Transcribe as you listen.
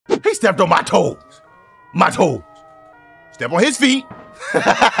He stepped on my toes. My toes. Step on his feet. Move.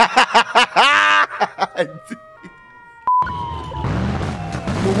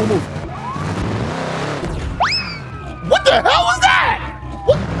 What the hell was that?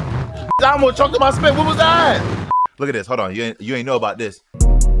 What? I almost choked in my spit. What was that? Look at this. Hold on. You ain't know about this.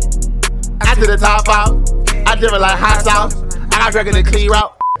 I did the top out. I did it like hot sauce. I got drinking the clean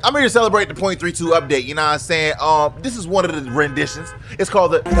route. I'm here to celebrate the 0.32 update. You know what I'm saying? This is one of the onditions. It's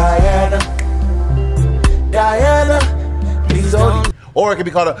called the Diana, please don't. Or it could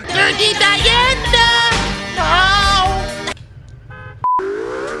be called a Dirty Diana. No.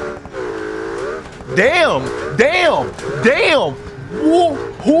 Damn.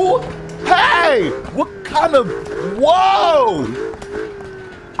 Who? Hey, what kind of, whoa.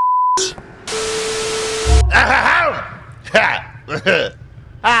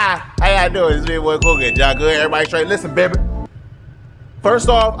 Hi, how y'all doing? It's me, boy Cookin. Y'all good? Everybody straight? Listen, baby. First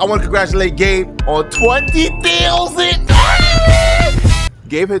off, I want to congratulate Gabe on 20,000.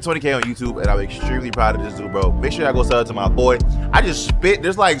 Gabe hit 20K on YouTube, and I'm extremely proud of this dude, bro. Make sure y'all go sell it to my boy. I just spit.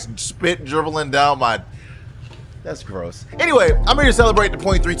 There's like spit dribbling down my. That's gross. Anyway, I'm here to celebrate the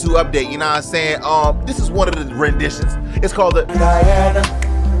 0.32 update. You know what I'm saying? This is one of the renditions. It's called the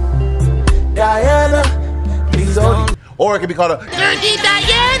Diana, please don't. Or it could be called a Dirty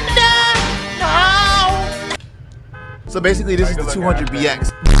Diana. No. So basically, this is the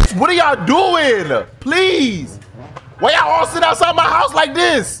 200BX. What are y'all doing? Please. Why y'all all sit outside my house like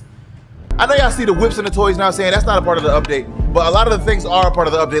this? I know y'all see the whips and the toys now saying that's not a part of the update, but a lot of the things are a part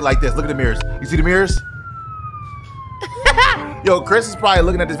of the update like this. Look at the mirrors. You see the mirrors? Yo, Chris is probably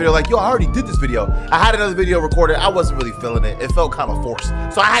looking at this video like, yo, I already did this video. I had another video recorded. I wasn't really feeling it. It felt kind of forced.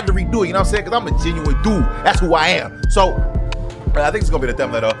 So I had to redo it, you know what I'm saying? Because I'm a genuine dude. That's who I am. So I think it's going to be the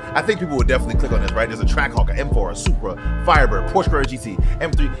thumbnail though. I think people would definitely click on this, right? There's a Trackhawk, an M4, a Supra, Firebird, Porsche Carrera GT,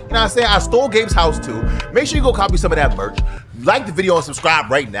 M3. You know what I'm saying? I stole Gabe's house too. Make sure you go copy some of that merch. Like the video and subscribe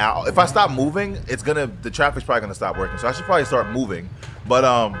right now. If I stop moving, the traffic's probably going to stop working. So I should probably start moving. But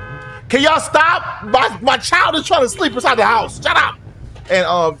can y'all stop? My child is trying to sleep inside the house. Shut up. And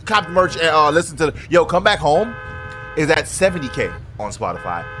cop the merch and listen to Yo, Come Back Home is at 70K on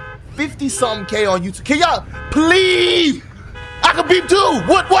Spotify. 50-something K on YouTube. Can y'all please? I can beep too.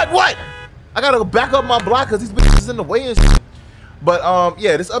 What? I gotta back up my block because these bitches in the way and shit. But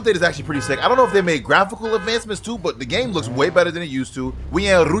yeah, this update is actually pretty sick. I don't know if they made graphical advancements too, but the game looks way better than it used to. We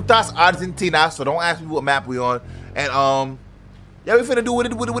in Rutas, Argentina, so don't ask me what map we on. And yeah, we finna do what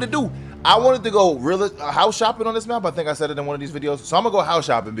it do. I wanted to go house shopping on this map. I think I said it in one of these videos. So I'm gonna go house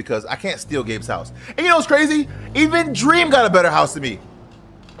shopping because I can't steal Gabe's house. And you know what's crazy? Even Dream got a better house than me.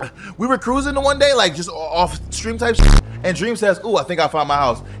 We were cruising the one day, like just off stream type shit, and Dream says, ooh, I think I found my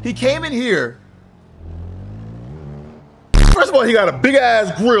house. He came in here. First of all, he got a big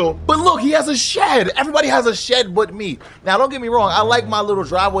ass grill, but look, he has a shed. Everybody has a shed but me. Now, don't get me wrong. I like my little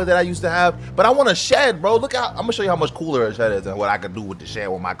driveway that I used to have, but I want a shed, bro. Look out. I'm gonna show you how much cooler a shed is and what I can do with the shed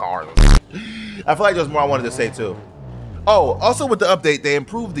with my car. I feel like there's more I wanted to say too. Oh, also with the update, they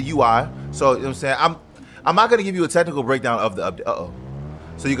improved the UI. So, you know what I'm saying? I'm not gonna give you a technical breakdown of the update.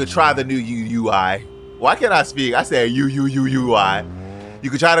 So you could try the new UI. Why can't I speak? I said UI. You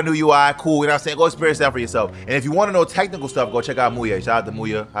can try the new UI, cool, you know what I'm saying? Go experience that for yourself. And if you want to know technical stuff, go check out Muya. Shout out to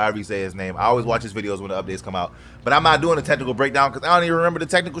Muya, however you say his name. I always watch his videos when the updates come out. But I'm not doing a technical breakdown because I don't even remember the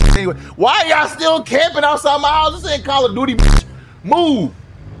technical shit anyway. Why y'all still camping outside my house? This ain't Call of Duty, bitch. Move.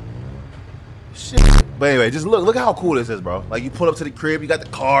 Shit. But anyway, just look how cool this is, bro. Like you pull up to the crib, you got the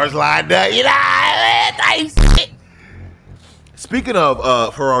cars lined up, you know, nice shit. Speaking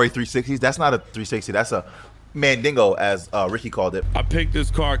of Ferrari 360s, that's not a 360, that's a Mandingo, as Ricky called it. I picked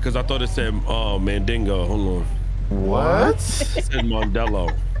this car because I thought it said Mandingo. Hold on. What? It said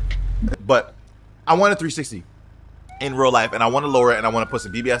Mondello. But I want a 360 in real life, and I want to lower it, and I want to put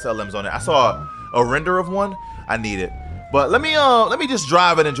some BBS LMs on it. I saw a render of one. I need it. But let me just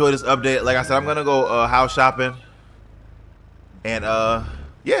drive and enjoy this update. Like I said, I'm gonna go house shopping, and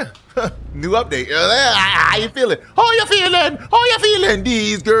yeah, new update. How you feeling? How you feeling? How you feeling?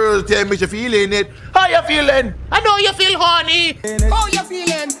 These girls tell me you're feeling it. How you feeling? I know you feel horny. How you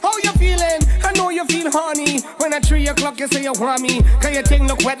feeling? How you feeling? I know you feel horny. When at 3 o'clock you say you want me, cause your thing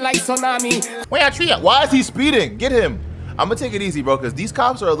look wet like tsunami. Wait, at 3 o'clock? Why is he speeding? Get him. I'm gonna take it easy, bro, because these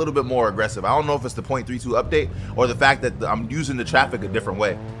cops are a little bit more aggressive. I don't know if it's the 0.32 update or the fact that I'm using the traffic a different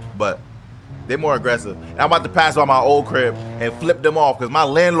way, but they're more aggressive. And I'm about to pass by my old crib and flip them off because my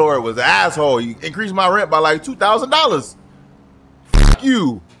landlord was an asshole. He increased my rent by like $2,000. Fuck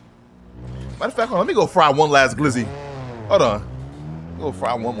you. Matter of fact, hold on, let me go fry one last glizzy. Hold on. Go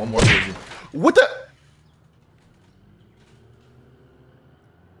fry one more glizzy. What the?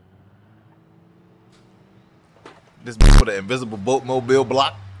 This bitch with an invisible boat mobile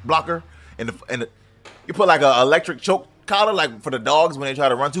blocker, and you put like a electric choke collar, like for the dogs when they try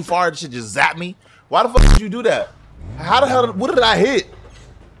to run too far. This shit just zap me. Why the fuck did you do that? How the hell? What did I hit?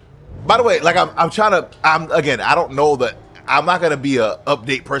 By the way, like again, I don't know that. I'm not gonna be a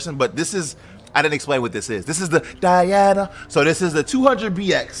update person, but this is. I didn't explain what this is. This is the Diana. So this is the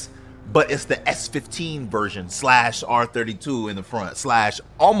 200BX, but it's the S15 version / R32 in the front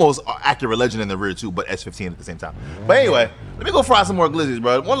 / almost Accurate Legend in the rear too, but S15 at the same time. But anyway, let me go fry some more glizzies,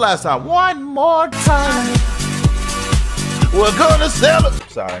 bro. One last time. One more time. We're gonna sell it.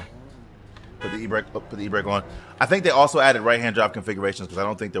 Sorry. Put the e-brake on. I think they also added right-hand drive configurations because I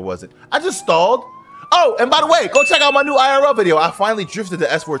don't think there was it. I just stalled. Oh, and by the way, go check out my new IRL video. I finally drifted the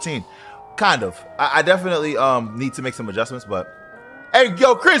S14. Kind of. I definitely need to make some adjustments, but hey,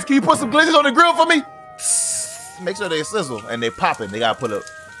 yo, Chris, can you put some glizzies on the grill for me? Make sure they sizzle and they popping. They gotta put up.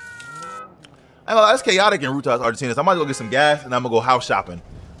 I know that's chaotic in Rutas, Argentina. So I might go get some gas and I'm gonna go house shopping.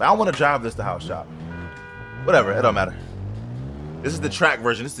 But I don't want to drive this to house shop. Whatever, it don't matter. This is the track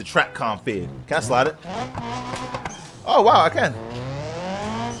version. This is the track config. Can I slide it? Oh wow, I can.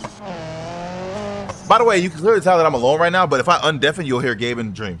 By the way, you can clearly tell that I'm alone right now, but if I undeafen, you'll hear Gabe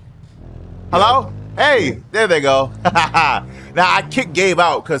and Dream. Hello? Hey, there they go. Now, I kicked Gabe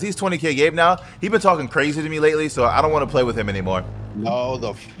out because he's 20K Gabe now. He's been talking crazy to me lately, so I don't want to play with him anymore. No,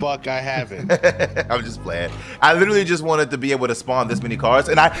 the fuck I haven't. I'm just playing. I literally just wanted to be able to spawn this many cars,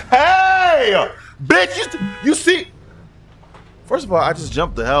 and hey, bitch, you see? First of all, I just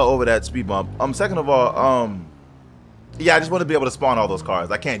jumped the hell over that speed bump. Second of all, yeah, I just want to be able to spawn all those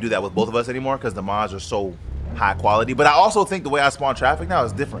cars. I can't do that with both of us anymore because the mods are so high quality. But I also think the way I spawn traffic now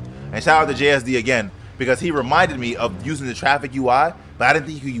is different. And shout out to JSD again because he reminded me of using the traffic UI, but I didn't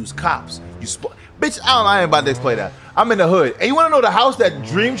think you could use cops. Bitch, I ain't about to explain that. I'm in the hood. And you want to know the house that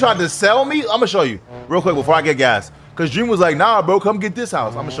Dream tried to sell me? I'm going to show you real quick before I get gas. Because Dream was like, nah, bro, come get this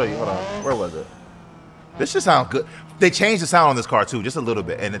house. I'm going to show you. Hold on. Where was it? This should sound good. They changed the sound on this car too, just a little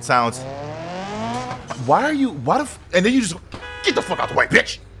bit. And it sounds... Why are you... and then you just... Get the fuck out the way,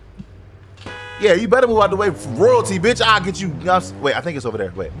 bitch. Yeah, you better move out the way. Royalty, bitch. I'll get you... Wait, I think it's over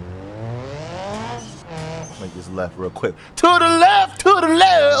there. Wait. Make this left real quick. To the left, to the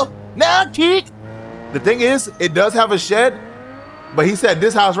left. Now kick. The thing is, it does have a shed, but he said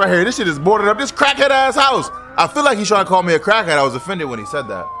this house right here, this shit is boarded up. This crackhead ass house. I feel like he's trying to call me a crackhead. I was offended when he said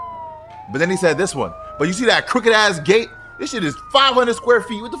that. But then he said this one. But you see that crooked ass gate? This shit is 500 square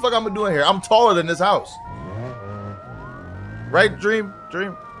feet. What the fuck am I doing here? I'm taller than this house. Right, Dream?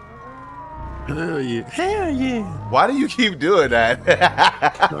 Dream? Hell yeah. Hell yeah. Why do you keep doing that?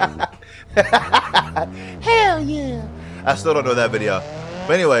 Hell yeah. I still don't know that video.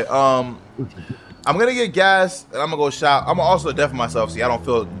 But anyway, I'm gonna get gas and I'm gonna go shop. I'm gonna also deafen myself. See, I don't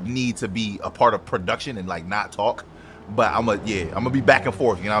feel need to be a part of production and like not talk. But I'm gonna be back and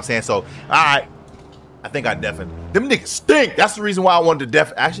forth. You know what I'm saying? So, all right. I think I deafen. Them niggas stink. That's the reason why I wanted to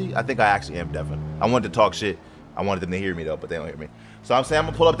deafen. Actually, I think I actually am deafen. I wanted to talk shit. I wanted them to hear me though, but they don't hear me. So I'm saying I'm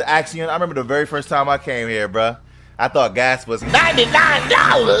gonna pull up the Axion. I remember the very first time I came here, bruh. I thought gas was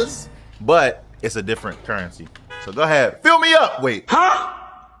 $99, but it's a different currency. So go ahead, fill me up. Wait, huh?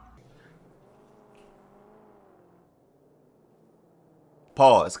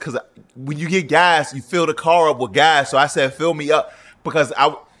 Pause, because when you get gas, you fill the car up with gas. So I said, fill me up because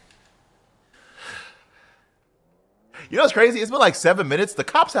you know what's crazy? It's been like 7 minutes. The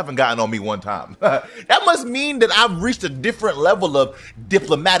cops haven't gotten on me one time. That must mean that I've reached a different level of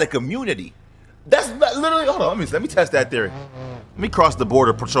diplomatic immunity. That's literally, hold on, let me test that theory. Let me cross the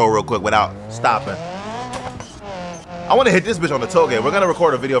border patrol real quick without stopping. I want to hit this bitch on the toll gate. We're going to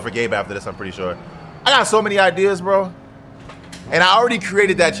record a video for Gabe after this, I'm pretty sure. I got so many ideas, bro. And I already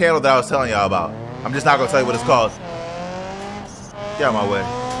created that channel that I was telling y'all about. I'm just not going to tell you what it's called. Get out of my way.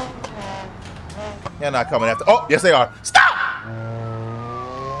 They're not coming after. Oh, yes they are. Stop!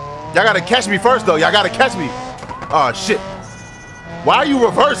 Y'all gotta catch me first though. Y'all gotta catch me. Oh shit. Why are you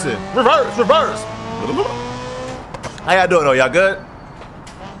reversing? Reverse, reverse. How y'all doing though? Y'all good?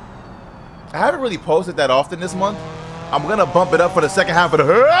 I haven't really posted that often this month. I'm gonna bump it up for the second half of the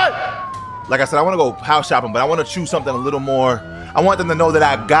hood. Like I said, I wanna go house shopping, but I wanna choose something a little more. I want them to know that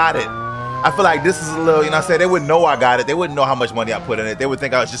I got it. I feel like this is a little, you know what I'm saying? They wouldn't know I got it. They wouldn't know how much money I put in it. They would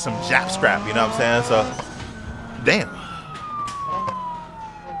think I was just some Jap scrap, you know what I'm saying? So, damn.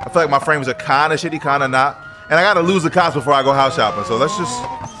 I feel like my frames are kind of shitty, kind of not. And I got to lose the cops before I go house shopping. So let's just...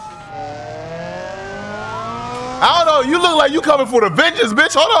 I don't know. You look like you coming for the vengeance,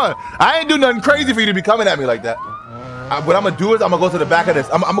 bitch. Hold on. I ain't do nothing crazy for you to be coming at me like that. What I'm going to do is I'm going to go to the back of this.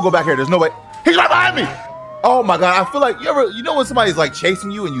 I'm going to go back here. There's no way. He's right behind me. Oh my God, I feel like, you know when somebody's like chasing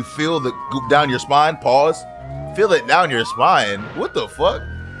you and you feel the goop down your spine? Pause. Feel it down your spine. What the fuck?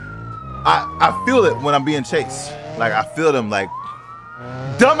 I feel it when I'm being chased. Like I feel them like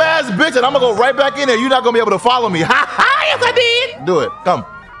dumbass bitch, and I'm gonna go right back in there. You're not gonna be able to follow me. Ha ha! Yes, I did. Do it. Come.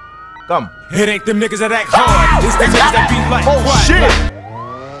 It ain't them niggas that act hard. It's the niggas that be like, oh what? shit!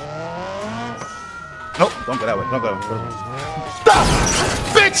 Nope. Don't go that way. Don't go that way. Stop,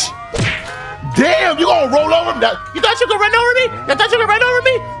 bitch! Damn, you gonna roll over me? You thought you could run over me? You thought you could run over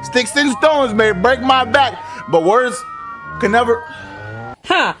me? Sticks and stones may break my back, but words can never.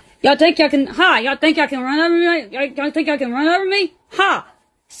 Ha! Y'all think y'all can? Ha! Y'all think y'all can run over me? Y'all think y'all can run over me? Ha!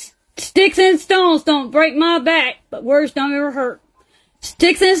 Sticks and stones don't break my back, but words don't ever hurt.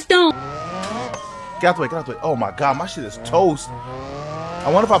 Sticks and stones. Get out the way. Get out the way. Oh my god, my shit is toast. I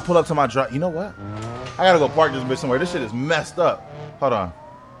wonder if I pull up to my drive. You know what? I gotta go park this bitch somewhere. This shit is messed up. Hold on.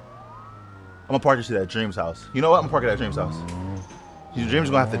 I'm gonna park this shit at Dream's house. You know what? I'm gonna park it at Dream's house. Dream's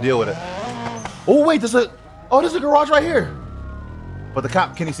gonna have to deal with it. Oh wait, there's a garage right here. But the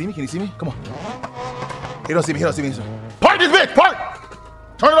cop, can he see me? Can he see me? Come on. He don't see me. He don't see me. Park this bitch. Park.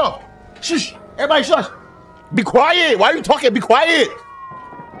 Turn it off. Shush. Everybody shush. Be quiet. Why are you talking? Be quiet.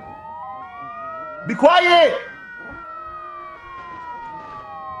 Be quiet.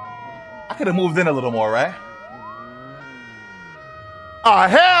 I could have moved in a little more, right? Oh,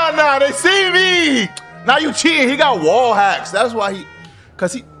 hell no. They see me. Now you cheating. He got wall hacks. That's why he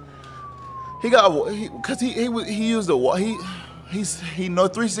used the wall. He know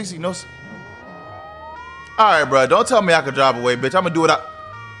 360 knows. All right, bro. Don't tell me I could drive away, bitch. I'm gonna do it.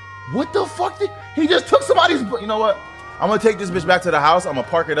 What the fuck? He just took somebody's. You know what? I'm gonna take this bitch back to the house. I'm gonna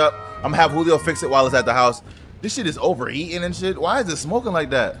park it up. I'm gonna have Julio fix it while it's at the house. This shit is overheating and shit. Why is it smoking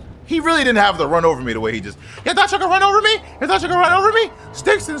like that? He really didn't have to run over me the way he just. You thought you could run over me? You thought you could run over me?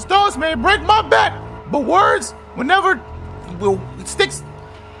 Sticks and stones may break my back, but words will never. Sticks.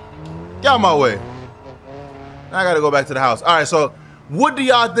 Get out of my way. I gotta go back to the house. All right, so what do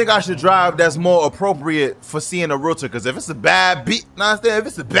y'all think I should drive that's more appropriate for seeing a realtor? Because if it's a bad beat, if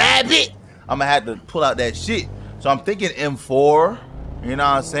it's a bad beat, I'm gonna have to pull out that shit. So I'm thinking M4, you know what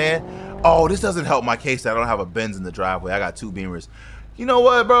I'm saying? Oh, this doesn't help my case that I don't have a Benz in the driveway. I got two Beamers. You know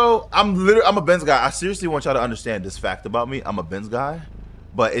what, bro? I'm a Benz guy. I seriously want y'all to understand this fact about me. I'm a Benz guy,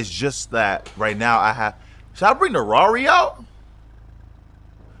 but it's just that right now should I bring the Rari out?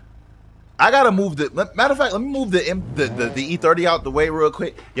 I gotta move matter of fact, let me move the E30 out the way real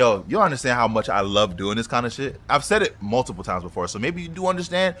quick. Yo, you understand how much I love doing this kind of shit? I've said it multiple times before, so maybe you do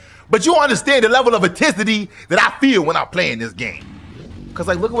understand, but you understand the level of intensity that I feel when I'm playing this game. Cause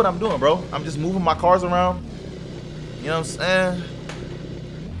like, look at what I'm doing, bro. I'm just moving my cars around. You know what I'm saying?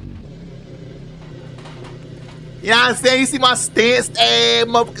 You know what I'm saying? You see my stance? Hey,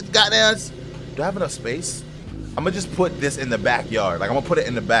 motherfuckers, goddamn. Do I have enough space? I'm gonna just put this in the backyard. Like I'm gonna put it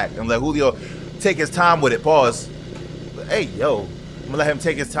in the back and let Julio take his time with it. Pause. But, hey, yo, I'm gonna let him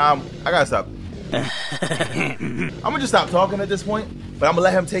take his time. I gotta stop. I'm gonna just stop talking at this point, but I'm gonna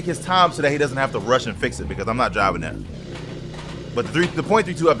let him take his time so that he doesn't have to rush and fix it because I'm not driving that. But the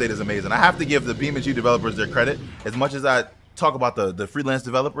 0.32 update is amazing. I have to give the BeamNG developers their credit. As much as I talk about the freelance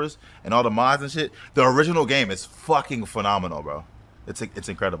developers and all the mods and shit, the original game is fucking phenomenal, bro. It's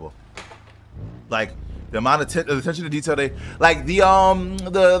incredible. Like the amount of attention to detail they like.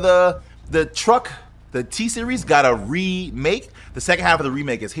 The truck, the T series got a remake. The second half of the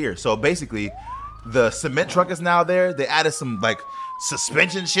remake is here. So basically, the cement truck is now there. They added some like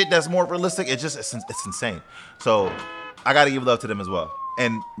suspension shit that's more realistic. It's insane. So I gotta give love to them as well,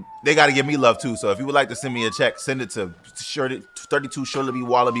 and they gotta give me love too. So if you would like to send me a check, send it to 32 Shirley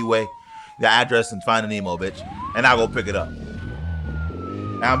Wallaby Way, the address, and find an email, bitch, and I'll go pick it up.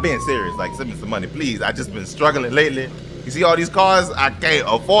 Now I'm being serious, like send me some money, please. I just been struggling lately. You see all these cars, I can't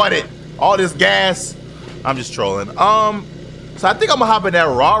afford it. All this gas, I'm just trolling. So I think I'm gonna hop in that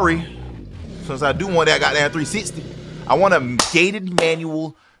Rari, since I do want that goddamn 360. I want a gated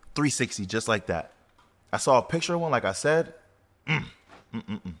manual 360, just like that. I saw a picture of one, like I said. I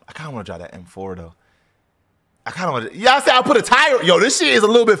kind of want to drive that M4 though. I kind of want to. Yeah, I said I'll put a tire. Yo, this shit is a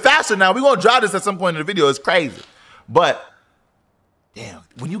little bit faster now. We're gonna drive this at some point in the video. It's crazy, but damn,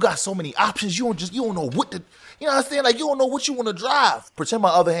 when you got so many options, you don't know what to. You know what I'm saying? Like you don't know what you want to drive. Pretend my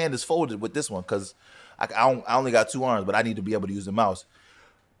other hand is folded with this one, cause I only got 2 arms, but I need to be able to use the mouse.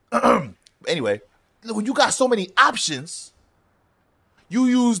 Anyway, when you got so many options, you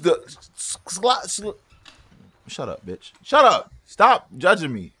use the Shut up, bitch. Shut up. Stop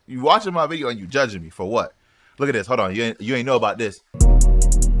judging me. You watching my video and you judging me for what? Look at this. Hold on. You ain't know about this.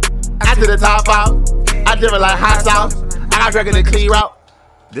 I did the top out. I did it like hot sauce. I got drinking the clean route.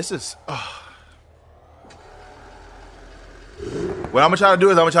 This is. What I'm gonna try to do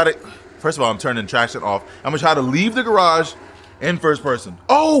is I'm gonna try to First of all, I'm turning traction off. I'm gonna try to leave the garage in first person.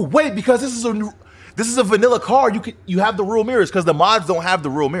 Oh wait, because this is a vanilla car. You have the real mirrors because the mods don't have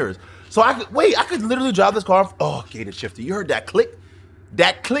the real mirrors. So I could literally drive this car. Oh, gated shifter. You heard that click?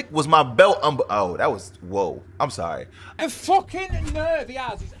 That click was my belt. Oh, that was, whoa. I'm sorry. And fucking nervy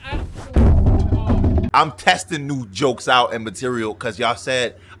as is absolutely. I'm testing new jokes out and material because y'all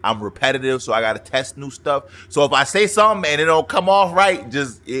said I'm repetitive, so I gotta test new stuff. So if I say something and it don't come off right,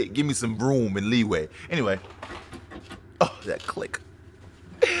 just give me some room and leeway. Anyway. Oh, that click.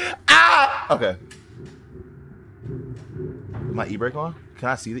 Ah! Okay. Is my e-brake on? Can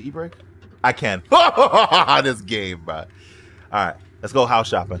I see the e-brake? I can. This game, bro. All right, let's go house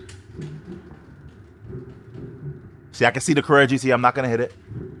shopping. See, I can see the Carrera GT. I'm not gonna hit it.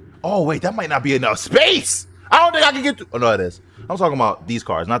 Oh wait, that might not be enough space. I don't think I can get through. Oh no, it is. I'm talking about these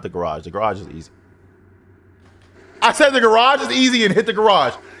cars, not the garage. The garage is easy. I said the garage is easy and hit the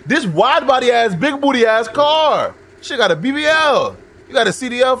garage. This wide body ass, big booty ass car. Shit got a BBL. You got a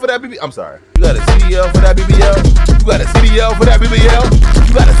CDL for that BBL? I'm sorry. You got a CDL for that BBL? You got a CDL for that BBL?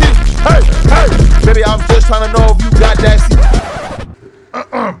 You got a CDL? Hey! Baby, I'm just trying to know if you got that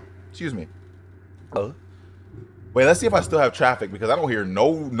CDL. Excuse me. Wait, let's see if I still have traffic because I don't hear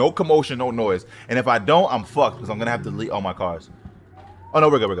no commotion, no noise. And if I don't, I'm fucked because I'm going to have to leave all my cars. Oh, no,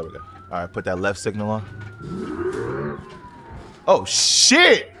 we're good, we're good, we're good. All right, put that left signal on. Oh,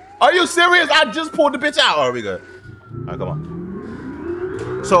 shit! Are you serious? I just pulled the bitch out. Oh, we good. All right, come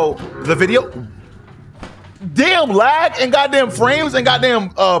on. So the video, damn lag and goddamn frames and goddamn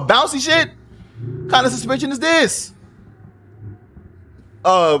bouncy shit. Kind of suspension is this?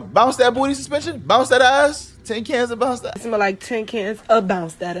 Bounce that booty suspension? Bounce that ass? 10 cans of bounce that? It smell like 10 cans of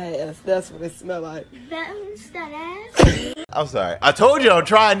bounce that ass. That's what it smell like. Bounce that ass? I'm sorry. I told you I'm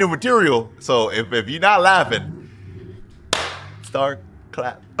trying new material. So if you're not laughing, start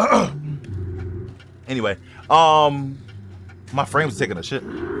clap. Anyway, my frame's taking a shit.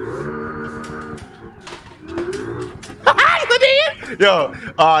 Yo,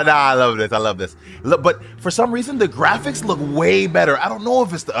 oh nah, I love this. I love this. Look, but for some reason the graphics look way better. I don't know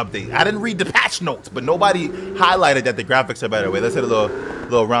if it's the update. I didn't read the patch notes, but nobody highlighted that the graphics are better. Wait, let's hit a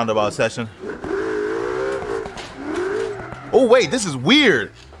little roundabout session. Oh wait, this is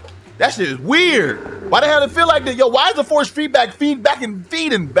weird. That shit is weird. Why the hell did it feel like that? Yo, why is the force feedback feeding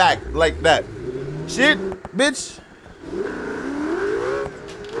back like that? Shit, bitch.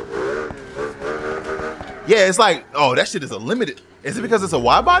 Yeah, it's like, oh, that shit is a limited. Is it because it's a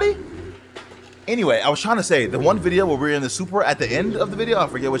wide body? Anyway, I was trying to say, the one video where we were in the Supra at the end of the video, I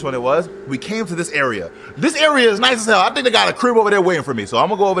forget which one it was, we came to this area. This area is nice as hell. I think they got a crib over there waiting for me, so I'm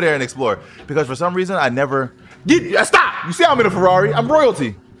gonna go over there and explore. Because for some reason, I never... Stop! You see I'm in a Ferrari? I'm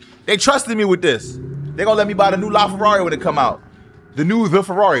royalty. They trusted me with this. They're gonna let me buy the new LaFerrari when it come out. The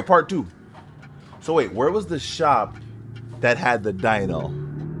Ferrari, part 2. So wait, where was the shop that had the dyno?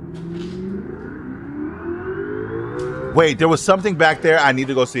 Wait, there was something back there. I need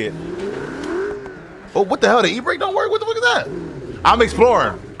to go see it. Oh, what the hell? The e-brake don't work? What the fuck is that? I'm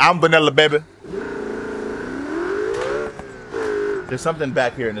exploring. I'm vanilla, baby. There's something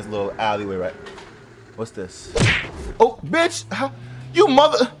back here in this little alleyway, right? What's this? Oh, bitch. You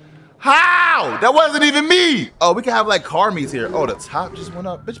mother... How? That wasn't even me. Oh, we can have like car meets here. Oh, the top just went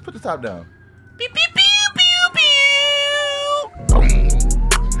up. Bitch, put the top down. Pew, pew, pew, pew, pew.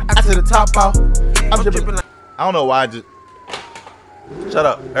 I said the top out. I'm dripping. I don't know why I just... Shut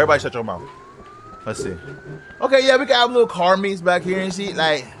up. Everybody shut your mouth. Let's see. Okay, yeah, we can have little car meets back here and shit.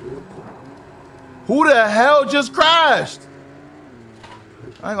 Like, who the hell just crashed?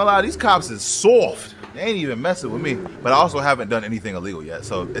 I ain't gonna lie, these cops is soft. They ain't even messing with me. But I also haven't done anything illegal yet,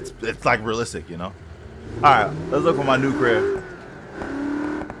 so it's like realistic, you know? All right, let's look for my new crib.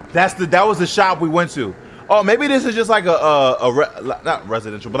 That was the shop we went to. Oh, maybe this is just like not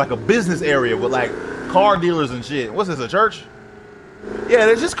residential, but like a business area with like car dealers and shit. What's this, a church? Yeah,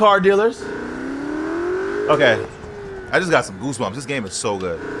 there's just car dealers. Okay, I just got some goosebumps. This game is so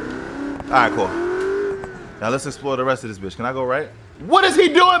good. All right, cool. Now let's explore the rest of this bitch. Can I go right? What is he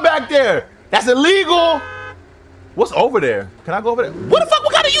doing back there? That's illegal. What's over there? Can I go over there? What the fuck?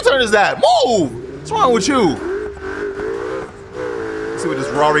 What kind of U-turn is that? Move! What's wrong with you? Let's see what this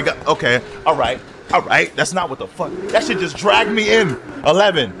Rari got. Okay, all right. All right, that's not what the fuck. That shit just dragged me in.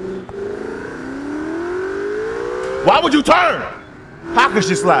 11. Why would you turn? How could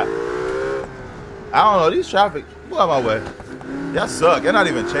she slap? I don't know, these traffic, move out my way. Y'all suck, you're not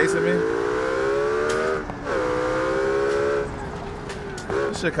even chasing me.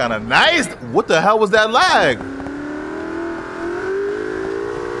 This shit kinda nice. What the hell was that lag?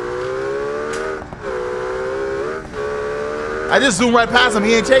 I just zoomed right past him,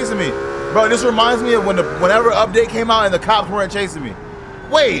 he ain't chasing me. Bro, this reminds me of whenever update came out and the cops weren't chasing me.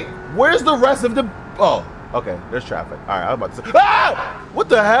 Wait, where's the rest of the... Oh, okay, there's traffic. All right, I was about to say... Ah! What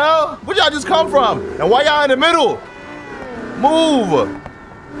the hell? Where'd y'all just come from? And why y'all in the middle? Move.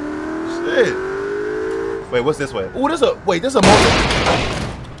 Shit. Wait, what's this way? Ooh, there's a... Wait, there's a Moza.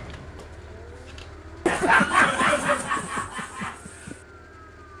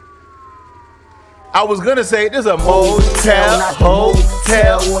 I was gonna say there's a motel,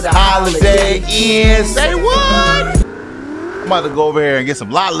 hotel, holiday inn. Say what? I'm about to go over here and get some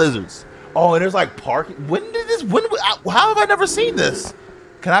lot lizards. Oh, and there's like parking. How have I never seen this?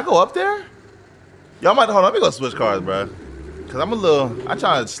 Can I go up there? Y'all might, hold on, let me go switch cars, bro. Cause I'm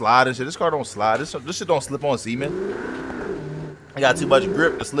trying to slide and shit. This car don't slide. This shit don't slip on semen. I got too much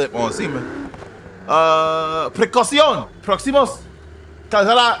grip to slip on semen. Precaución. Próximos.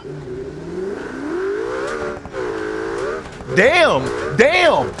 Damn.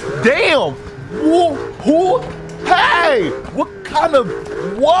 Who? Hey, what kind of,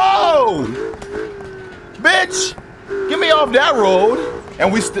 whoa. Bitch, get me off that road.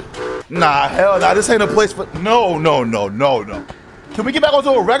 And we nah, hell nah, this ain't a place for, no. Can we get back onto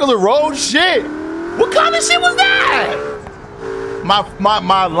a regular road? Shit. What kind of shit was that?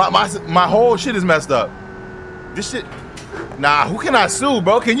 My whole shit is messed up. This shit, nah, who can I sue,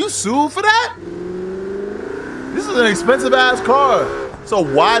 bro? Can you sue for that? This is an expensive ass car. It's a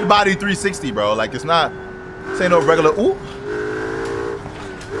wide body 360, bro. Like it's not, this ain't no regular, ooh.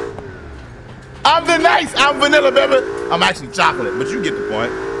 I'm vanilla, baby. I'm actually chocolate, but you get the point.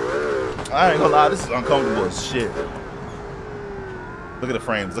 I ain't gonna lie, this is uncomfortable as shit. Look at the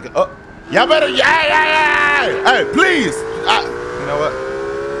frames, look at, oh. Y'all better, yeah. Hey, please. You know what?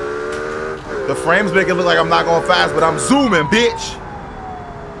 The frames make it look like I'm not going fast, but I'm zooming, bitch.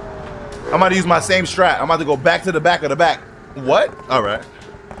 I'm about to use my same strat. I'm about to go back to the back of the back. What? All right.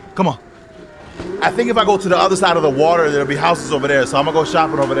 Come on. I think if I go to the other side of the water, there'll be houses over there, so I'm gonna go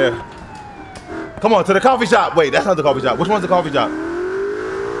shopping over there. Come on, to the coffee shop. Wait, that's not the coffee shop. Which one's the coffee shop?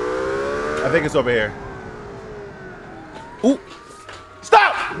 I think it's over here. Ooh.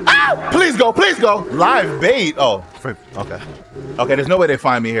 Stop! Ow! Please go. Live bait. Oh, okay. Okay, there's no way they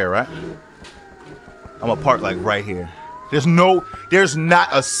find me here, right? I'm gonna park like right here. There's not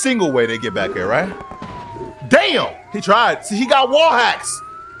a single way they get back here, right? Damn! He tried. See, he got wall hacks.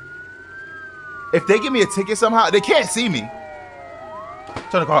 If they give me a ticket somehow, they can't see me.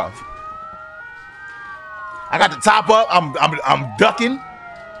 Turn the car off. I got the top up. I'm ducking,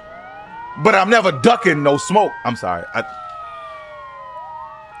 but I'm never ducking no smoke. I'm sorry.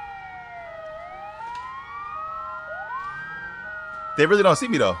 They really don't see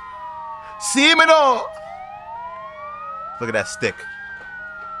me though. See me though. Look at that stick.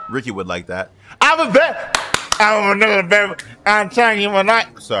 Ricky would like that. I'm a vet. I'm another vet. I'm telling you my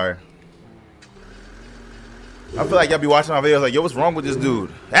night. Sorry. I feel like y'all be watching my videos like, yo, what's wrong with this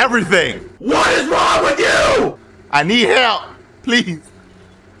dude? Everything. What is wrong with you? I need help. Please.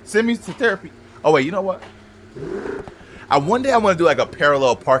 Send me to therapy. Oh, wait, you know what? One day I want to do like a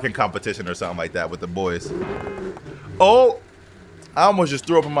parallel parking competition or something like that with the boys. Oh, I almost just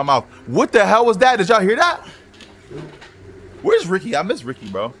threw up in my mouth. What the hell was that? Did y'all hear that? Where's Ricky? I miss Ricky,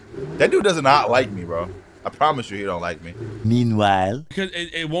 bro. That dude does not like me, bro. I promise you he don't like me. Meanwhile. Because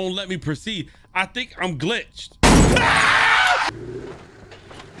it won't let me proceed. I think I'm glitched.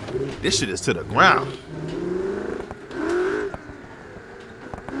 This shit is to the ground.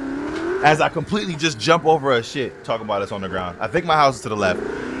 As I completely just jump over a shit talking about us on the ground. I think my house is to the left.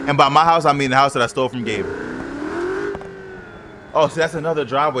 And by my house, I mean the house that I stole from Gabe. Oh, so that's another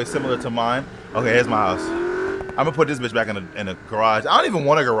driveway similar to mine. Okay, here's my house. I'm gonna put this bitch back in a garage. I don't even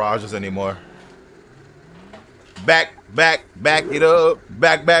want a garage anymore. Back it up.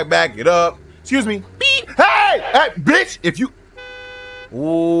 Back it up. Excuse me. Beep. Hey, bitch, if you...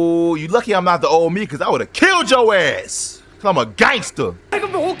 Ooh, you lucky I'm not the old me, because I would have killed your ass. Because I'm a gangster.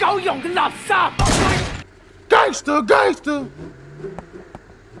 Gangster.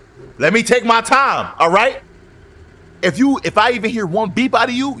 Let me take my time, all right? If I even hear one beep out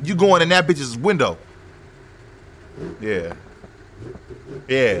of you, you going in that bitch's window. Yeah.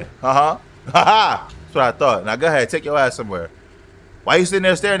 Uh-huh. That's what I thought. Now go ahead, take your ass somewhere. Why you sitting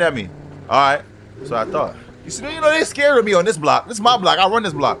there staring at me? All right. That's what I thought. You know, they scared of me on this block. This is my block. I run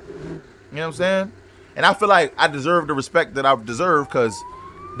this block. You know what I'm saying? And I feel like I deserve the respect that I deserve because,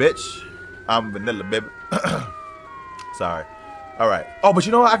 bitch, I'm vanilla, baby. Sorry. All right. Oh, but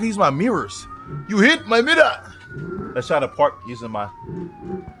you know what? I can use my mirrors. You hit my mirror. Let's try to park using my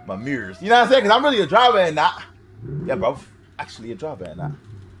mirrors. You know what I'm saying? Because I'm really a driver and not. Yeah, bro. Actually a driver and not.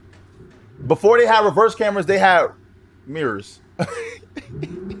 Before they had reverse cameras, they had mirrors.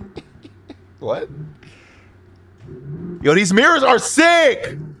 What? Yo, these mirrors are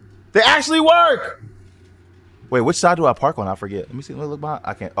sick. They actually work. Wait, which side do I park on? I forget. Let me see. Let me look behind.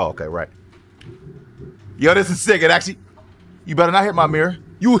 I can't. Oh, okay, right. Yo, this is sick. It actually. You better not hit my mirror.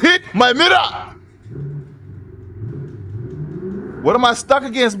 You hit my mirror. What am I stuck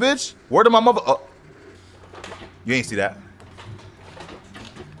against, bitch? Where did my mother? Oh. You ain't see that.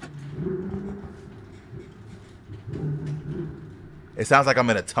 It sounds like I'm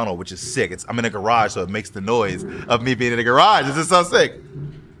in a tunnel, which is sick. I'm in a garage, so it makes the noise of me being in a garage. This is so sick.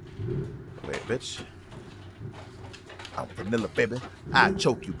 Wait, bitch. I'm vanilla, baby. I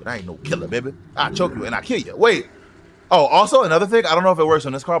choke you, but I ain't no killer, baby. I choke you and I kill you. Wait. Oh, also another thing. I don't know if it works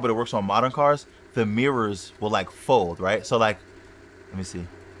on this car, but it works on modern cars. The mirrors will like fold, right? So like, let me see.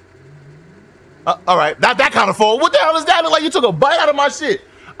 All right, not that kind of fold. What the hell is that? Look like you took a bite out of my shit.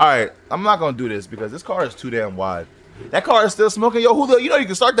 All right, I'm not gonna do this because this car is too damn wide. That car is still smoking. Yo, Julio, you know you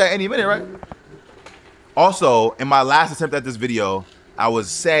can start that any minute, right? Also, in my last attempt at this video, I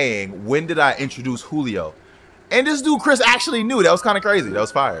was saying, when did I introduce Julio? And this dude, Chris, actually knew. That was kind of crazy. That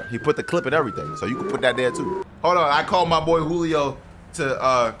was fire. He put the clip and everything, so you can put that there too. Hold on, I called my boy Julio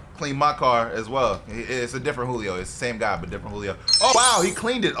to clean my car as well. It's a different Julio. It's the same guy, but different Julio. Oh, wow, he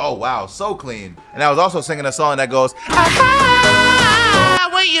cleaned it. Oh, wow, so clean. And I was also singing a song that goes, aha,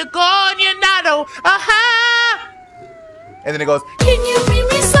 where you going, you not know, aha. And then it goes, can you bring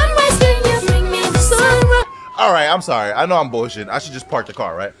me sunrise, can you bring me sunrise? All right, I'm sorry. I know I'm bullshitting. I should just park the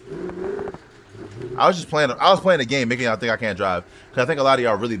car, right? I was playing a game making y'all think I can't drive. Because I think a lot of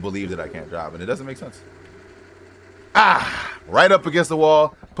y'all really believe that I can't drive, and it doesn't make sense. Ah, right up against the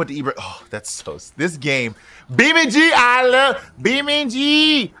wall, put the e-brake. Oh, that's so, this game. BeamNG, I love,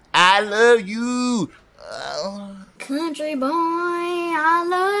 BeamNG, I love you. Country boy, I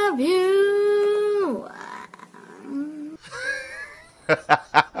love you.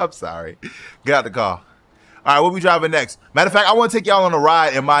 I'm sorry. Get out the car. All right, what we driving next? Matter of fact, I want to take y'all on a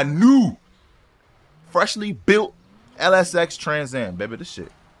ride in my new, freshly built LSX Trans Am, baby. This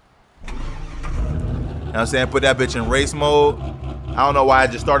shit. You know what I'm saying? Put that bitch in race mode. I don't know why I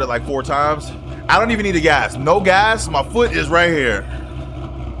just started like 4 times. I don't even need the gas. No gas. My foot is right here.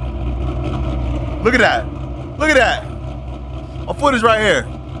 Look at that. Look at that. My foot is right here.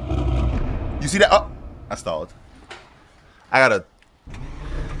 You see that? Oh, I stalled. I gotta.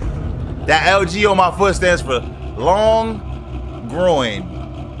 That LG on my foot stands for long groin.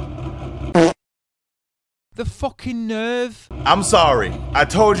 The fucking nerve. I'm sorry. I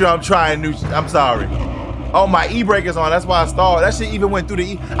told you I'm trying new. I'm sorry. Oh, my e-brake is on. That's why I stalled. That shit even went through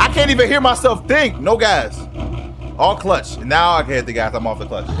the e. I can't even hear myself think. No gas. All clutch. And now I can hit the gas. I'm off the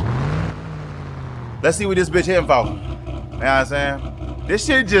clutch. Let's see what this bitch hitting for. You know what I'm saying? This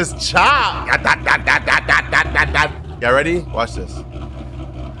shit just chop. Y'all ready? Watch this.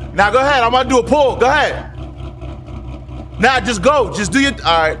 Now go ahead. I'm gonna do a pull. Go ahead. Now just go. Just do your.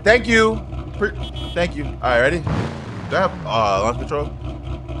 All right. Thank you. Thank you. All right. Ready? Do I have launch control?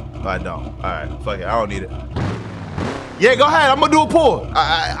 No, I don't. All right. Fuck it. I don't need it. Yeah. Go ahead. I'm gonna do a pull.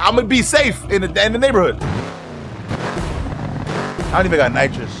 I'm gonna be safe in the neighborhood. I don't even got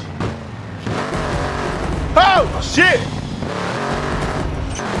nitrous. Oh shit!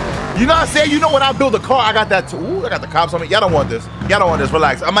 You know what I'm saying? You know when I build a car, I got that. Ooh, I got the cops on me. Y'all don't want this. Y'all don't want this.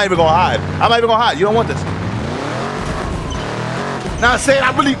 Relax. I'm not even gonna hide. I'm not even gonna hide. You don't want this. Now I'm saying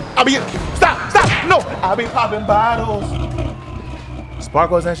I be stop. No, I be popping bottles.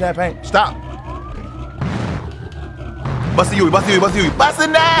 Sparkles and champagne. Stop. Bustin' you.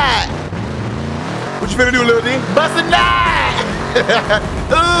 Bustin' that. What you finna do, Lil D? Bustin' that.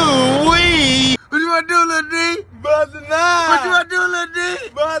 Ooh wee. What you wanna do, Lil D? Bustin' that. What you wanna do, Lil D?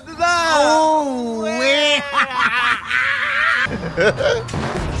 Bustin' that. Ooh wee.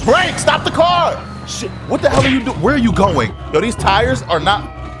 Break! Stop the car! Shit, what the hell are you doing? Where are you going? Yo, these tires are not.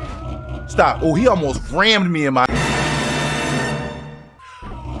 Stop. Oh, he almost rammed me in my.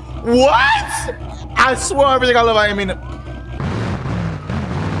 What? I swear everything I love, I mean.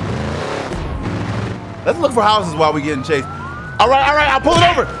 Let's look for houses while we getting chased. All right, I'll pull it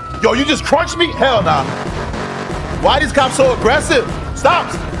over. Yo, you just crunched me? Hell nah. Why these cops so aggressive?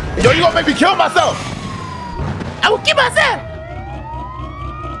 Stop. Yo, you gonna make me kill myself. I will kill myself.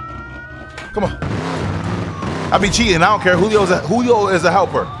 Come on. I be cheating. I don't care. Julio is a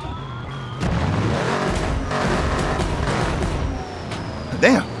helper.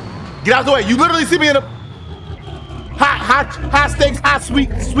 Damn. Get out the way. You literally see me in a hot steaks, hot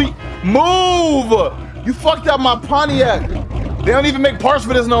sweet. Move. You fucked up my Pontiac. They don't even make parts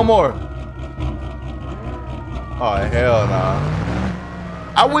for this no more. Oh, hell nah.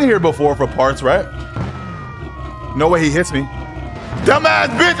 I went here before for parts, right? No way he hits me. Dumbass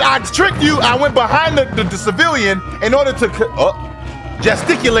bitch, I tricked you. I went behind the civilian in order to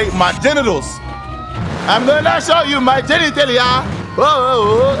gesticulate my genitals. I'm gonna show you my genitalia.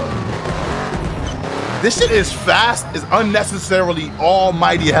 Whoa. This shit is fast, is unnecessarily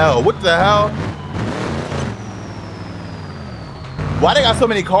almighty hell. What the hell? Why they got so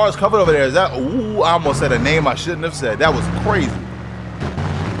many cars covered over there? Is that, ooh, I almost said a name I shouldn't have said. That was crazy.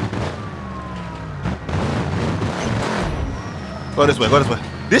 Go this way, go this way.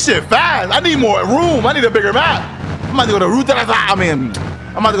 This shit fast. I need more room. I need a bigger map. I'm about to go to Route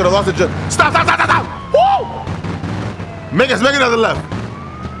I'm about to go to Los Angeles. Stop. Woo! Make another left.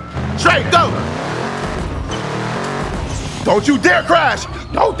 Straight, go. Don't you dare crash.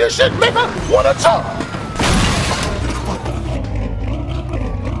 No, this shit make me wanna jump.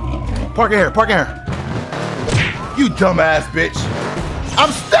 Park in here. You dumbass bitch.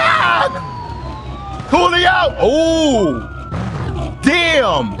 I'm stuck. Julio. Oh.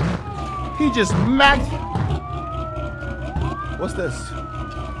 Damn! He just smacked. What's this?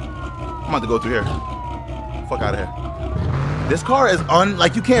 I'm about to go through here. Fuck out of here. This car is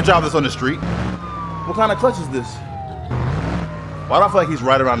like you can't drive this on the street. What kind of clutch is this? Why do I feel like he's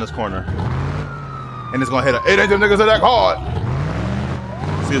right around this corner? And it's gonna hit it. It ain't them niggas that hard.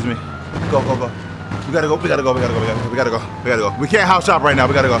 Excuse me. Go. We gotta go. We can't house shop right now.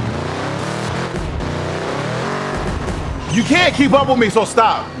 We gotta go. You can't keep up with me, so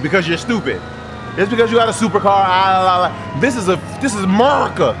stop, because you're stupid. It's because you got a supercar. This is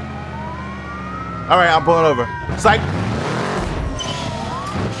America. All right, I'm pulling over. Psych.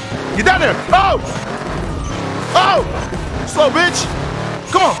 Get down there. Oh! Slow, bitch.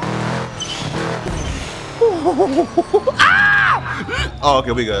 Come on. Ah! Oh,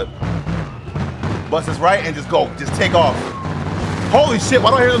 okay, we good. Bust this right and just go. Just take off. Holy shit, why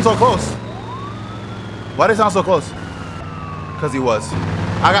do I hear them so close? Why do they sound so close? Because he was.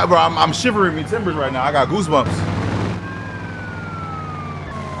 Bro, I'm shivering me timbers right now. I got goosebumps.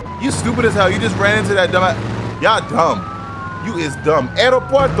 You stupid as hell. You just ran into that dumb. Y'all dumb. You is dumb.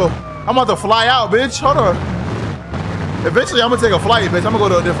 Aeropuerto. I'm about to fly out, bitch. Hold on. Eventually, I'm gonna take a flight, bitch. I'm gonna go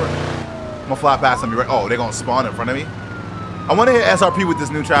to a different. I'm gonna fly past them. Oh, they're gonna spawn in front of me. I want to hit SRP with this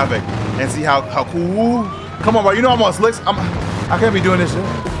new traffic and see how cool. Come on, bro. You know I'm on slicks. I can't be doing this shit.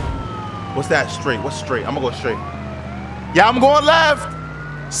 What's that? Straight. What's straight? I'm gonna go straight. Yeah, I'm going left.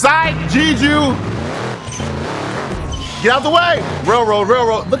 Side, Juju. Get out the way.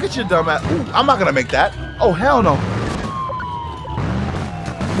 Railroad. Look at your dumb ass. Ooh, I'm not gonna make that. Oh, hell no.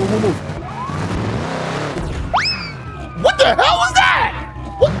 Move. What the hell was that?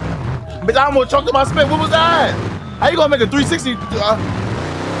 What? Bitch, I almost choked in my spit. What was that? How you gonna make a 360?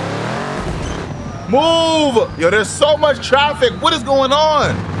 Move. Yo, there's so much traffic. What is going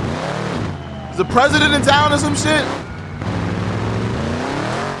on? Is the president in town or some shit?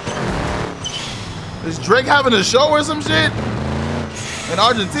 Is Drake having a show or some shit? In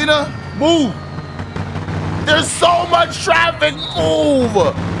Argentina? Move! There's so much traffic! Move!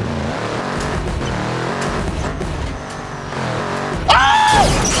 Oh!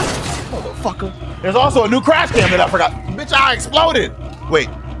 Motherfucker. There's also a new crash cam that I forgot. Bitch, I exploded! Wait.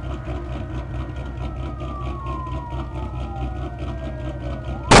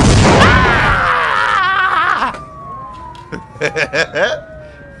 Ah!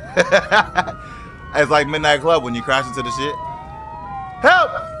 It's like Midnight Club when you crash into the shit.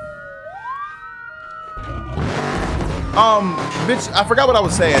 Help! Bitch, I forgot what I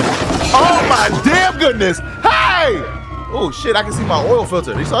was saying. Oh my damn goodness! Hey! Oh shit, I can see my oil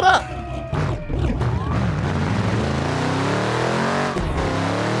filter. You saw that?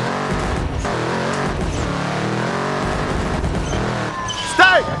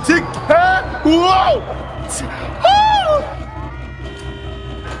 Stay! Whoa!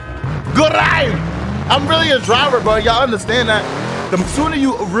 Good ride! I'm really a driver, bro. Y'all understand that? The sooner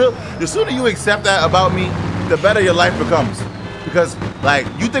you accept that about me, the better your life becomes. Because, like,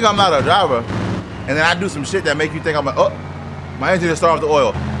 you think I'm not a driver, and then I do some shit that make you think I'm oh, my engine just started off the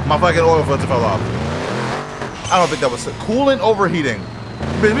oil. My fucking oil filter fell off. I don't think that was coolant overheating.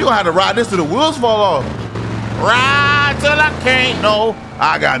 Bitch, we gonna have to ride this till the wheels fall off. Ride till I can't no.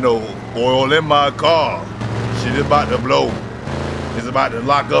 I got no oil in my car. Shit is about to blow. It's about to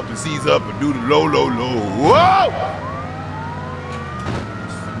lock up and seize up and do the low. Whoa!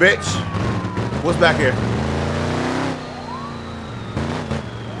 Bitch, what's back here?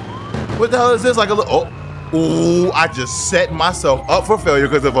 What the hell is this? Like a little, oh, I just set myself up for failure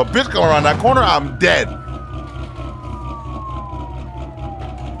because if a bitch come around that corner, I'm dead.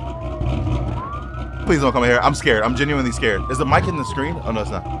 Please don't come here. I'm scared. I'm genuinely scared. Is the mic in the screen? Oh no,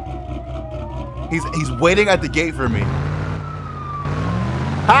 it's not. He's waiting at the gate for me.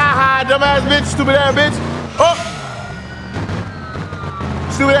 dumbass bitch, stupid ass bitch. Oh!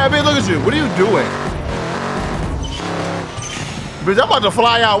 Stupid ass bitch, look at you. What are you doing? Bitch, I'm about to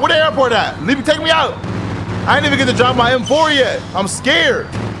fly out. Where the airport at? Leave me, take me out. I ain't even get to drop my M4 yet. I'm scared.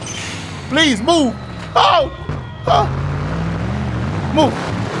 Please, move. Oh! Oh! Move.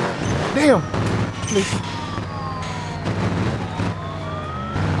 Damn. Please.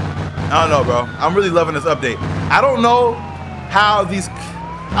 I don't know, bro. I'm really loving this update. I don't know how these...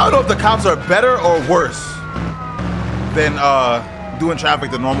 I don't know if the cops are better or worse than doing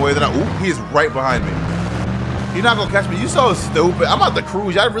traffic the normal way that I... Ooh, he is right behind me. You're not gonna catch me. You so stupid. I'm about to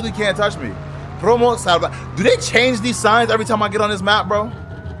cruise. Y'all really can't touch me. Promo Salva. Do they change these signs every time I get on this map, bro?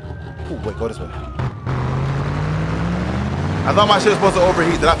 Ooh, wait, go this way. I thought my shit was supposed to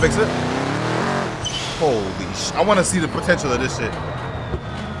overheat. Did I fix it? Holy sh! I want to see the potential of this shit.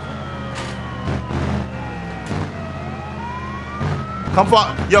 Come,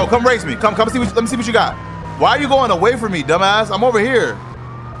 yo, come race me. Come see what. Let me see what you got. Why are you going away from me, dumbass? I'm over here.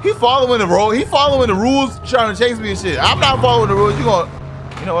 He following the road. He following the rules, trying to chase me and shit. I'm not following the rules. You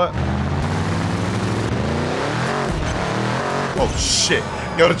know what? Oh shit!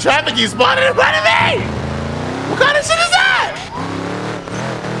 Yo, the traffic keeps spotted in front of me. What kind of shit is that?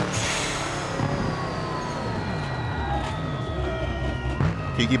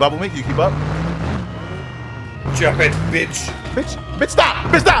 Can you keep up with me? Can you keep up? Jump it, bitch. Bitch, stop!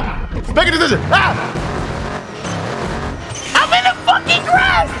 Bitch, stop! Make a decision! Ah! I'm in the fucking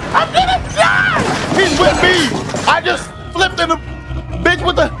grass! I'm gonna die! He's with me! I just flipped in the bitch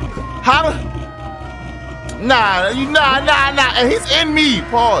with the... How the... Nah, and he's in me!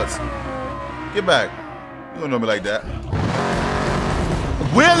 Pause. Get back. You don't know me like that.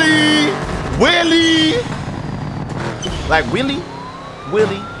 Willie! Like Willie?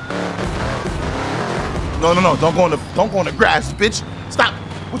 No, don't go in the grass, bitch. Stop.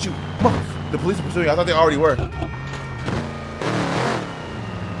 What you, the police are pursuing you. I thought they already were.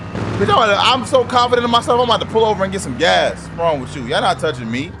 Bitch, I'm so confident in myself, I'm about to pull over and get some gas. What's wrong with you? Y'all not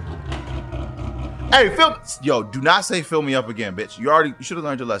touching me. Hey, yo, do not say fill me up again, bitch. You should have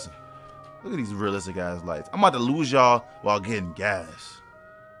learned your lesson. Look at these realistic ass lights. I'm about to lose y'all while getting gas.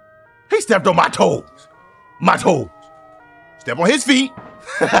 He stepped on my toes. My toes. Step on his feet.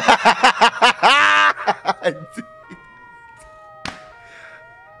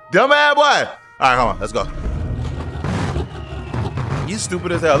 Dumbass boy. All right, hold on. Let's go. You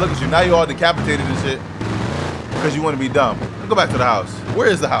stupid as hell. Look at you. Now you all decapitated and shit because you want to be dumb. Let's go back to the house. Where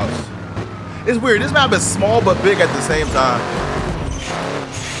is the house? It's weird. This map is small but big at the same time.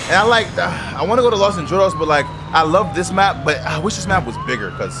 And I want to go to Los Angeles, but like, I love this map, but I wish this map was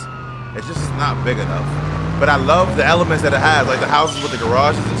bigger because it's just not big enough. But I love the elements that it has, like the houses with the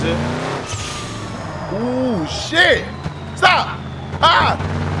garages and shit. Ooh, shit! Stop! Ah!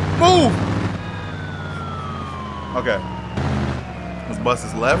 Move! Okay. This bus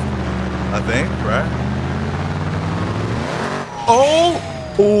is left, I think, right? Oh!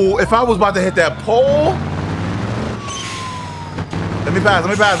 Ooh, if I was about to hit that pole. Let me pass.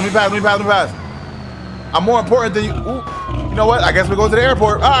 I'm more important than you. Ooh, you know what? I guess we're going to the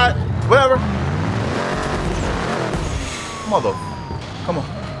airport. All right, whatever. Mother, come on.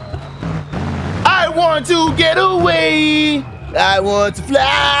 I want to get away. I want to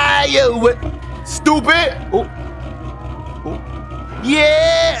fly away. Stupid. Ooh. Ooh.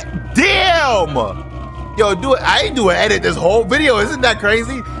 Yeah. Damn. Yo, do it. I ain't doing edit this whole video. Isn't that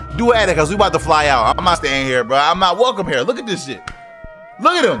crazy? Do an edit because we about to fly out. I'm not staying here, bro. I'm not welcome here. Look at this shit.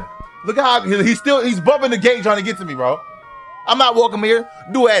 Look at him. Look at how he's bumping the gate trying to get to me, bro. I'm not welcome here.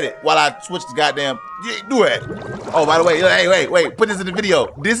 Do an edit while I switch the goddamn. Do it. Oh, by the way, hey, wait. Put this in the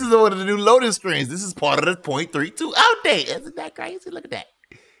video. This is one of the new loading screens. This is part of the 0.32 update. Isn't that crazy? Look at that.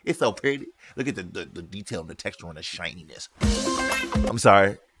 It's so pretty. Look at the detail and the texture and the shininess. I'm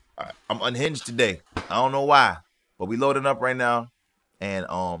sorry. I'm unhinged today. I don't know why, but we loading up right now, and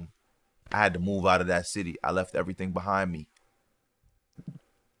I had to move out of that city. I left everything behind me.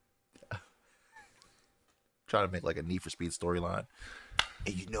 Trying to make like a Need for Speed storyline,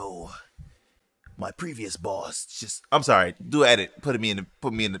 and you know, my previous boss just. I'm sorry. Do edit. Put me in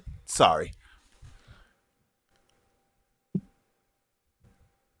the. Sorry.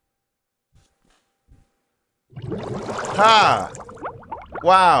 Ha.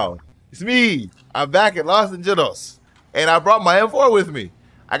 Wow, it's me. I'm back at Los Angeles, and I brought my M4 with me.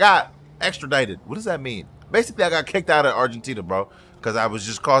 I got extradited. What does that mean? Basically, I got kicked out of Argentina, bro, because I was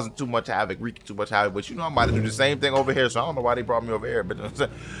just causing too much havoc, wreaking too much havoc. But you know, I'm about to do the same thing over here, so I don't know why they brought me over here. But you know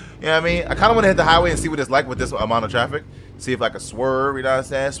what I mean? I kind of want to hit the highway and see what it's like with this amount of traffic. See if I can swerve, you know what I'm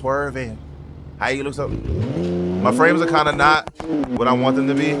saying? Swerving. How you look so? My frames are kind of not what I want them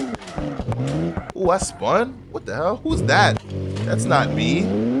to be. Ooh, I spun? What the hell? Who's that? That's not me.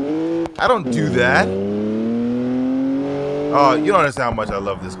 I don't do that. Oh, you don't understand how much I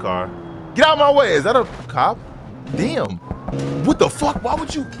love this car. Get out of my way. Is that a cop? Damn. What the fuck? Why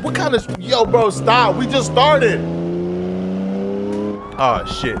would you? What kind of? Yo, bro, stop. We just started. Oh,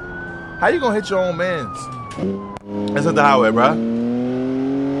 shit. How you gonna hit your own mans? That's not the highway, bro.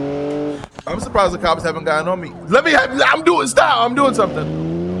 I'm surprised the cops haven't gotten on me. I'm doing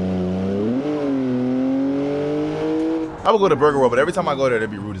something. I would go to Burger World, but every time I go there,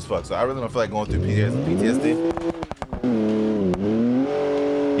 they'd be rude as fuck. So I really don't feel like going through PTSD.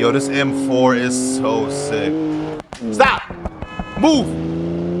 Yo, this M4 is so sick. Stop! Move!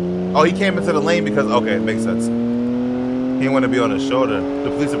 Oh, he came into the lane because, okay, it makes sense. He didn't want to be on his shoulder. The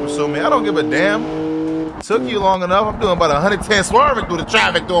police are pursuing me. I don't give a damn. Took you long enough. I'm doing about 110 swerving through the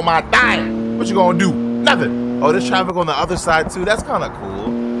traffic doing my thing. What you gonna do? Nothing. Oh, there's traffic on the other side too. That's kind of cool.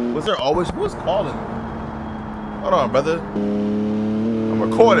 Was there always, who's calling me? Hold on, brother. I'm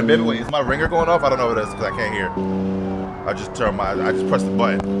recording, baby. Wait, is my ringer going off? I don't know what it is because I can't hear. I just pressed the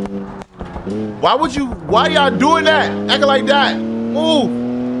button. Why y'all doing that? Acting like that. Move.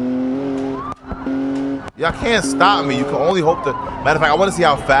 Y'all can't stop me. You can only hope to. Matter of fact, I want to see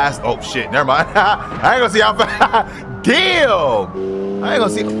how fast. Oh shit, never mind. I ain't gonna see how fast. Damn. I ain't gonna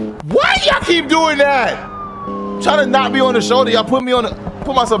see. Why y'all keep doing that? I'm trying to not be on the shoulder. Y'all put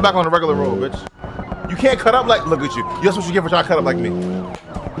myself back on the regular road, bitch. You can't cut up like, look at you. That's what you get for trying to cut up like me.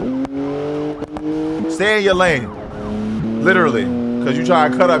 Stay in your lane. Literally. Because you try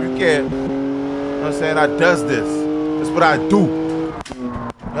to cut up, you can't. You know what I'm saying? I does this. That's what I do. You know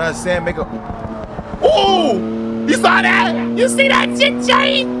what I'm saying? Make a. Ooh! You saw that? You see that shit,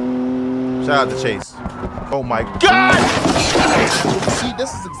 Chase? Shout out to Chase. Oh my God! See,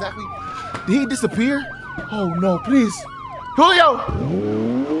 this is exactly. Did he disappear? Oh no, please. Julio!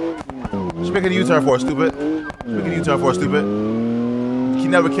 She's making a U-turn for, stupid. You can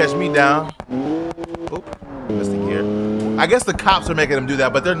never catch me down. Oh, missed it here. I guess the cops are making them do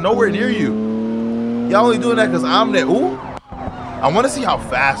that, but they're nowhere near you. Y'all only doing that because I'm there. Ooh. I want to see how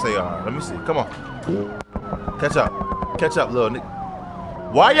fast they are. Let me see. Come on. Catch up, little nigga.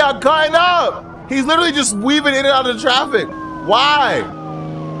 Why y'all cutting up? He's literally just weaving in and out of the traffic. Why?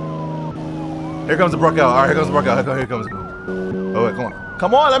 Here comes the Brookout. All right, here comes the Brookout. Here comes. Oh wait, come on.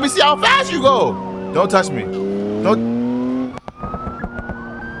 Come on, let me see how fast you go. Don't touch me. Don't.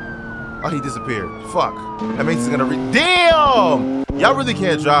 Oh, he disappeared. Fuck. That means he's gonna damn! Y'all really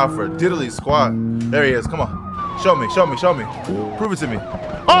can't drive for diddly squat. There he is. Come on. Show me. Prove it to me.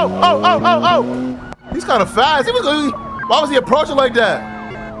 Oh! He's kind of fast. Why was he approaching like that?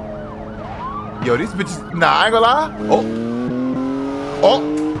 Yo, these bitches. Nah, I ain't gonna lie. Oh.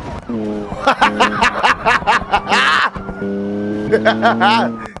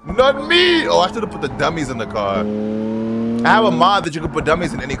 Not me! Oh, I should have put the dummies in the car. I have a mod that you can put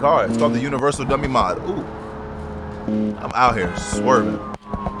dummies in any car. It's called the Universal Dummy Mod. Ooh. I'm out here swerving.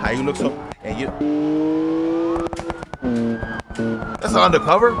 How you look so... And you... That's an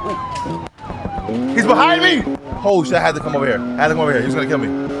undercover? Ooh. He's behind me! Oh shit, I had to come over here. He was gonna kill me.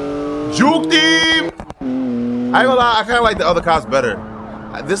 Juked him! I ain't gonna lie, I kinda like the other cops better.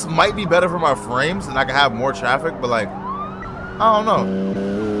 This might be better for my frames and I can have more traffic, but like... I don't know.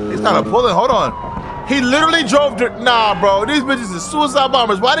 He's kind of pulling. Hold on. He literally drove. Nah, bro. These bitches are suicide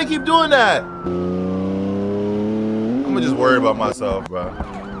bombers. Why they keep doing that? I'm gonna just worry about myself, bro.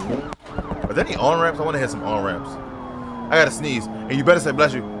 Are there any on ramps? I want to hit some on ramps. I gotta sneeze, and you better say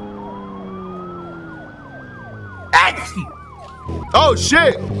bless you. Oh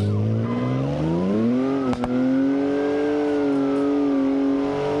shit!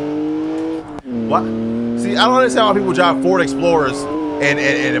 What? See, I don't understand why people drive Ford Explorers and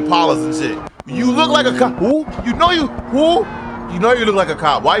Impalas and shit. You look like a cop. Who? You know you look like a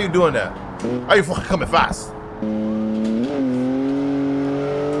cop. Why are you doing that? Are you fucking coming fast?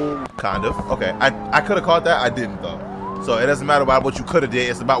 Kind of. Okay. I could have caught that. I didn't though. So it doesn't matter about what you could have did.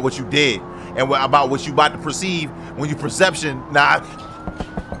 It's about what you did and about what you about to perceive when you perception. Nah.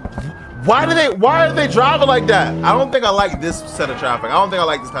 Why are they driving like that? I don't think I like this set of traffic. I don't think I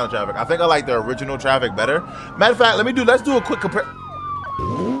like this kind of traffic. I think I like the original traffic better. Matter of fact, let's do a quick compare.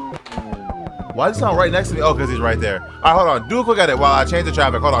 Why is he sound right next to me? Oh, because he's right there. All right, hold on. Do a quick edit while I change the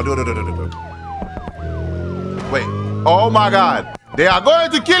traffic. Hold on. Do. Wait. Oh my God. They are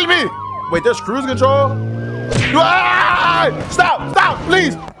going to kill me. Wait, there's cruise control? Ah! Stop,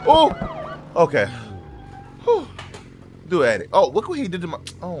 please. Oh, okay. Whew. Do edit. Oh, look what he did to my.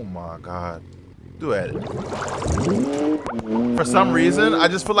 Oh my God. Do edit. For some reason, I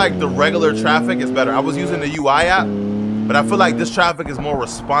just feel like the regular traffic is better. I was using the UI app, but I feel like this traffic is more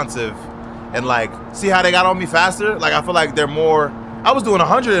responsive and like see how they got on me faster. Like I feel like they're more. I was doing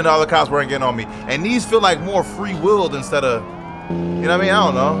 100 and the other cops weren't getting on me, and these feel like more free-willed instead of, you know what I mean? I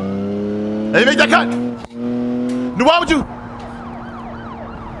don't know. Let me make that cut. No, why would you?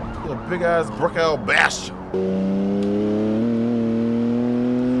 You're a big ass Brookell bastard.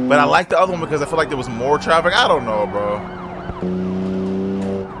 But I like the other one because I feel like there was more traffic. I don't know, bro.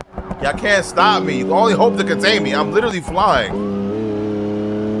 Y'all can't stop me. You only hope to contain me. I'm literally flying.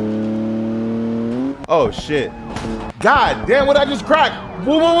 Oh shit. God damn, what I just cracked.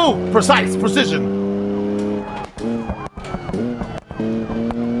 Woo, woo, woo. Precise, precision.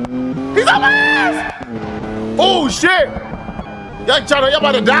 He's on my ass! Oh shit! Y'all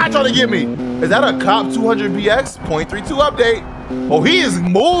about to die trying to get me. Is that a Cop 200BX? 0.32 update. Oh, he is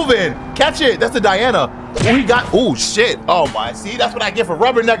moving. Catch it. That's the Diana. Oh, he got. Oh shit. Oh my. See, that's what I get for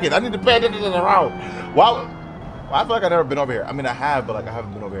rubbernecking. I need to pay attention around. Wow. Well, I feel like I've never been over here. I mean, I have, but like I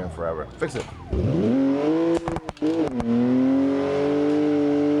haven't been over here in forever. Fix it.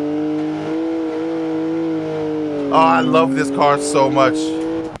 Oh, I love this car so much.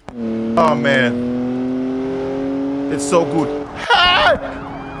 Oh man. It's so good. Ah!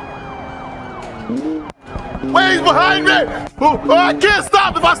 Wait, he's behind me! Oh, I can't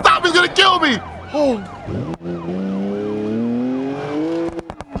stop. If I stop, he's gonna kill me. Oh.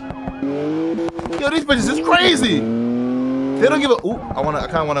 Yo, these bitches is crazy. They don't give a. Ooh, I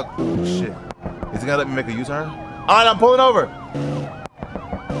kind of wanna. Oh shit. Is he gonna let me make a U-turn? All right, I'm pulling over.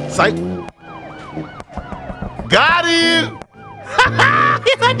 Psych. Got him.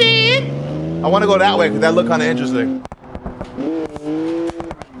 Yes, I did. I want to go that way because that looked kind of interesting.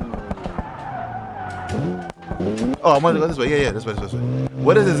 Oh, I want to go this way. Yeah, this way.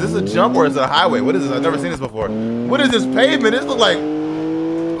 What is this? Is this a jump or is it a highway? What is this? I've never seen this before. What is this pavement? This looks like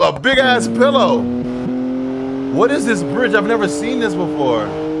a big ass pillow. What is this bridge? I've never seen this before.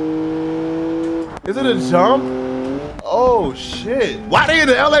 Is it a jump? Oh shit. Why they in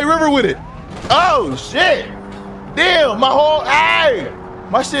the LA River with it? Oh shit. Damn, my whole eye.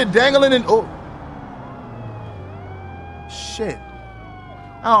 My shit dangling and oh. Shit.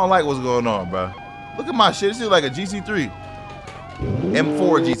 I don't like what's going on, bro. Look at my shit. This is like a GC3.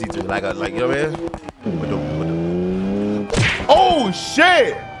 M4 GC3. Like you know what I mean? Oh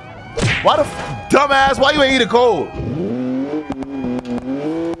shit! Why the dumbass? Why you ain't eat a cold?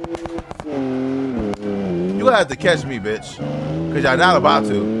 You gonna have to catch me, bitch. Cause y'all not about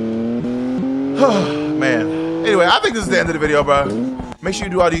to. Man. Anyway, I think this is the end of the video, bro. Make sure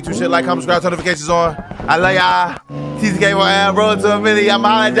you do all the YouTube shit. Like, comment, subscribe, turn notifications on. I love y'all. TCK1, roll to a million. I'm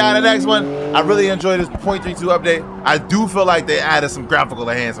hollering y'all in the next one. I really enjoyed this 0.32 update. I do feel like they added some graphical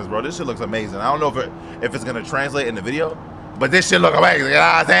enhancements, bro. This shit looks amazing. I don't know if it's gonna translate in the video, but this shit look amazing. You know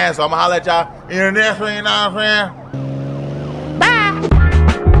what I'm saying? So I'm gonna holler at y'all in the next one, you know what I'm saying?